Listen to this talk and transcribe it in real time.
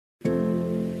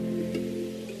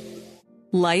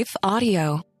Life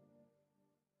Audio.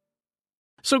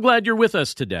 So glad you're with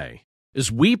us today. As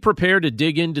we prepare to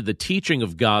dig into the teaching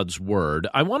of God's Word,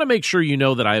 I want to make sure you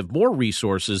know that I have more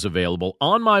resources available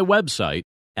on my website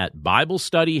at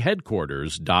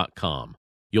BibleStudyHeadquarters.com.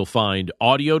 You'll find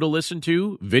audio to listen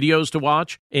to, videos to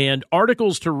watch, and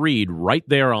articles to read right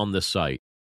there on the site.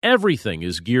 Everything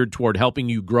is geared toward helping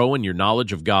you grow in your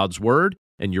knowledge of God's Word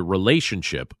and your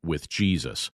relationship with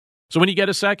Jesus. So when you get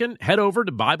a second, head over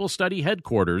to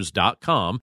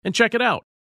BibleStudyHeadquarters.com and check it out.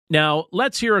 Now,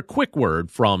 let's hear a quick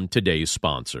word from today's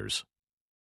sponsors.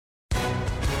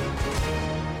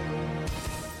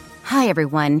 Hi,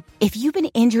 everyone. If you've been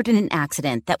injured in an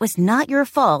accident that was not your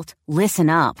fault, listen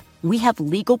up. We have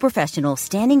legal professionals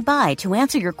standing by to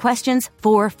answer your questions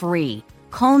for free.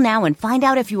 Call now and find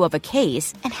out if you have a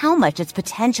case and how much it's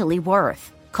potentially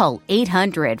worth. Call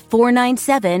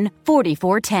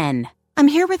 800-497-4410. I'm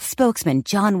here with spokesman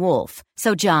John Wolf.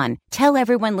 So, John, tell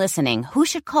everyone listening who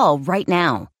should call right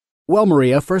now. Well,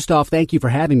 Maria, first off, thank you for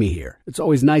having me here. It's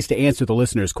always nice to answer the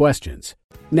listeners' questions.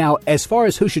 Now, as far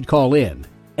as who should call in,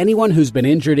 anyone who's been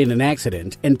injured in an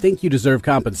accident and think you deserve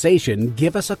compensation,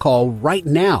 give us a call right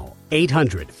now.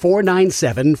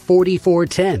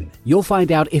 800-497-4410. You'll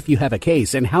find out if you have a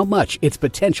case and how much it's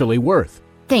potentially worth.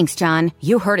 Thanks, John.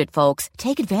 You heard it, folks.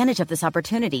 Take advantage of this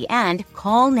opportunity and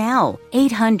call now.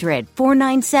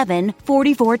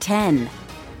 800-497-4410.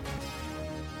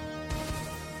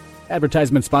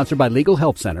 Advertisement sponsored by Legal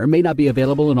Help Center, may not be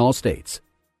available in all states.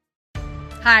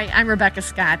 Hi, I'm Rebecca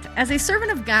Scott. As a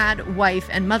servant of God, wife,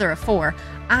 and mother of four,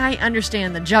 I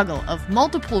understand the juggle of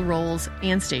multiple roles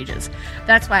and stages.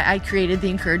 That's why I created the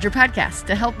Encourager podcast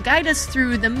to help guide us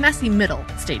through the messy middle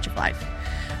stage of life.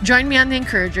 Join me on The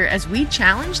Encourager as we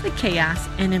challenge the chaos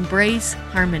and embrace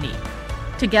harmony.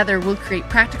 Together, we'll create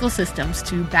practical systems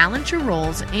to balance your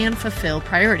roles and fulfill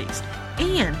priorities.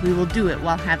 And we will do it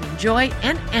while having joy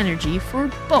and energy for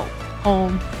both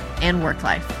home and work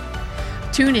life.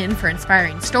 Tune in for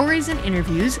inspiring stories and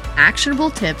interviews,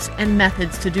 actionable tips, and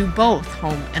methods to do both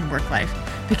home and work life.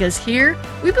 Because here,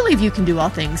 we believe you can do all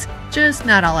things, just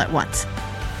not all at once.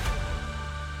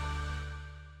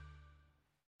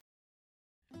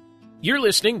 You're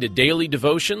listening to Daily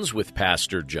Devotions with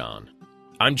Pastor John.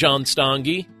 I'm John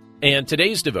Stange, and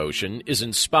today's devotion is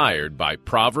inspired by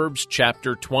Proverbs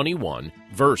chapter 21,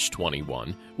 verse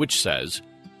 21, which says,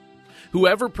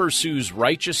 "Whoever pursues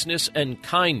righteousness and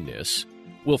kindness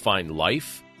will find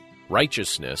life,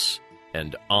 righteousness,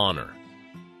 and honor."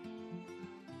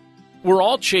 We're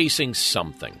all chasing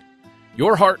something.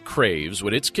 Your heart craves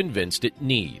what it's convinced it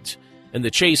needs, and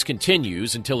the chase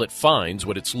continues until it finds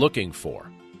what it's looking for.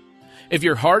 If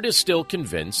your heart is still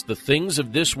convinced the things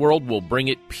of this world will bring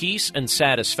it peace and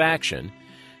satisfaction,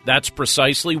 that's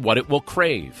precisely what it will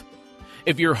crave.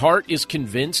 If your heart is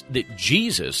convinced that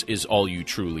Jesus is all you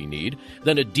truly need,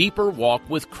 then a deeper walk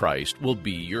with Christ will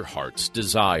be your heart's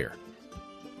desire.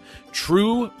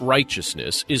 True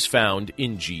righteousness is found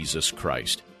in Jesus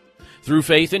Christ. Through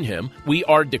faith in Him, we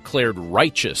are declared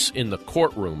righteous in the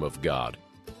courtroom of God.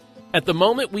 At the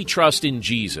moment we trust in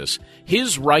Jesus,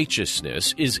 His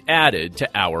righteousness is added to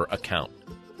our account.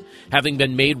 Having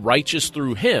been made righteous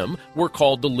through Him, we're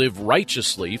called to live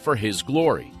righteously for His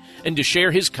glory and to share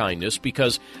His kindness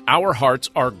because our hearts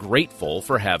are grateful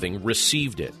for having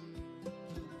received it.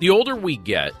 The older we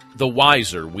get, the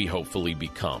wiser we hopefully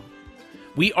become.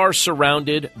 We are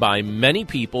surrounded by many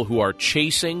people who are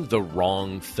chasing the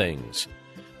wrong things.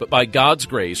 But by God's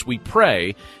grace, we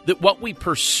pray that what we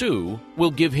pursue will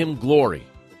give Him glory.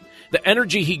 The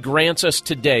energy He grants us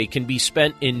today can be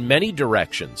spent in many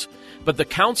directions, but the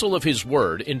counsel of His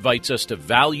Word invites us to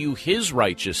value His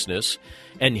righteousness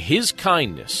and His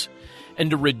kindness, and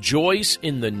to rejoice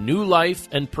in the new life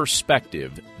and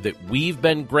perspective that we've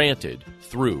been granted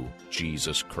through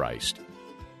Jesus Christ.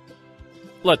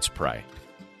 Let's pray.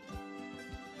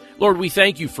 Lord, we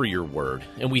thank You for Your Word,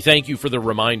 and we thank You for the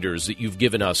reminders that You've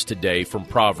given us today from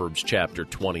Proverbs chapter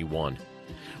 21.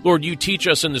 Lord, You teach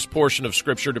us in this portion of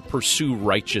Scripture to pursue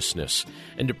righteousness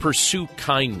and to pursue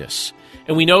kindness.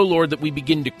 And we know, Lord, that we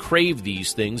begin to crave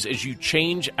these things as You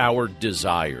change our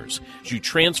desires, as You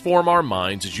transform our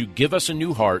minds, as You give us a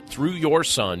new heart through Your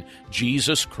Son,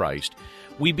 Jesus Christ.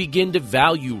 We begin to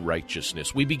value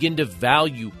righteousness. We begin to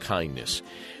value kindness.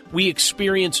 We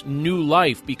experience new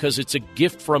life because it's a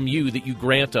gift from You that You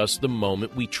grant us the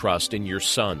moment we trust in Your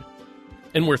Son.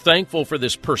 And we're thankful for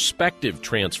this perspective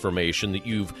transformation that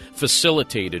You've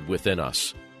facilitated within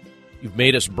us. You've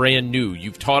made us brand new.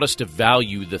 You've taught us to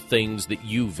value the things that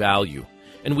You value.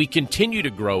 And we continue to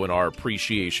grow in our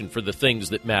appreciation for the things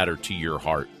that matter to Your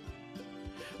heart.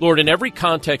 Lord, in every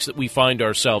context that we find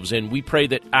ourselves in, we pray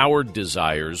that our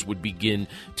desires would begin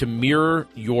to mirror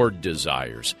your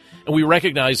desires. And we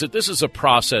recognize that this is a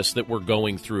process that we're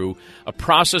going through, a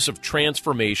process of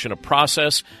transformation, a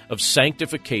process of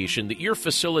sanctification that you're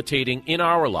facilitating in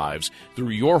our lives through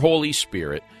your Holy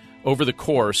Spirit over the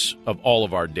course of all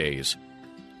of our days.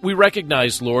 We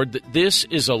recognize, Lord, that this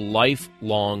is a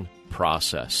lifelong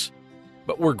process,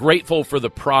 but we're grateful for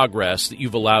the progress that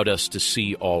you've allowed us to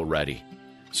see already.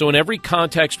 So in every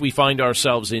context we find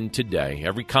ourselves in today,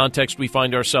 every context we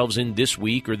find ourselves in this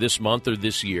week or this month or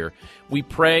this year, we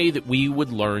pray that we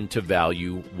would learn to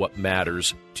value what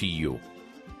matters to you.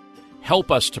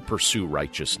 Help us to pursue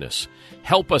righteousness.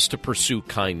 Help us to pursue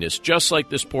kindness, just like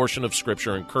this portion of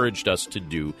Scripture encouraged us to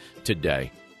do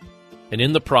today. And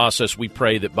in the process, we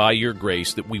pray that by your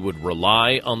grace that we would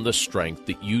rely on the strength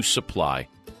that you supply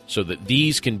so that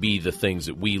these can be the things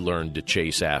that we learn to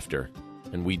chase after,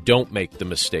 and we don't make the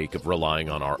mistake of relying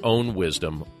on our own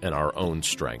wisdom and our own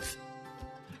strength.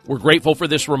 We're grateful for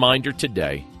this reminder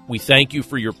today. We thank you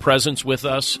for your presence with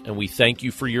us, and we thank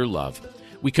you for your love.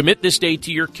 We commit this day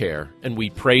to your care, and we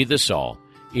pray this all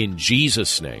in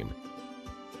Jesus' name.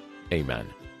 Amen.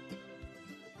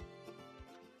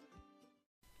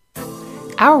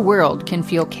 Our world can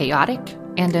feel chaotic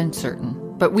and uncertain,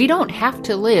 but we don't have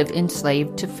to live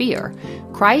enslaved to fear.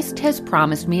 Christ has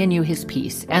promised me and you his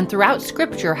peace, and throughout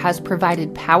Scripture has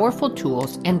provided powerful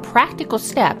tools and practical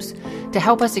steps to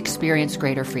help us experience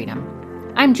greater freedom.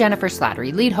 I'm Jennifer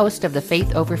Slattery, lead host of the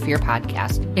Faith Over Fear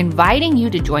podcast, inviting you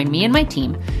to join me and my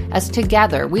team as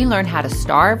together we learn how to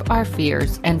starve our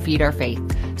fears and feed our faith.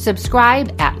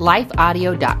 Subscribe at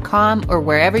lifeaudio.com or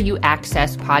wherever you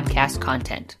access podcast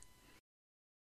content.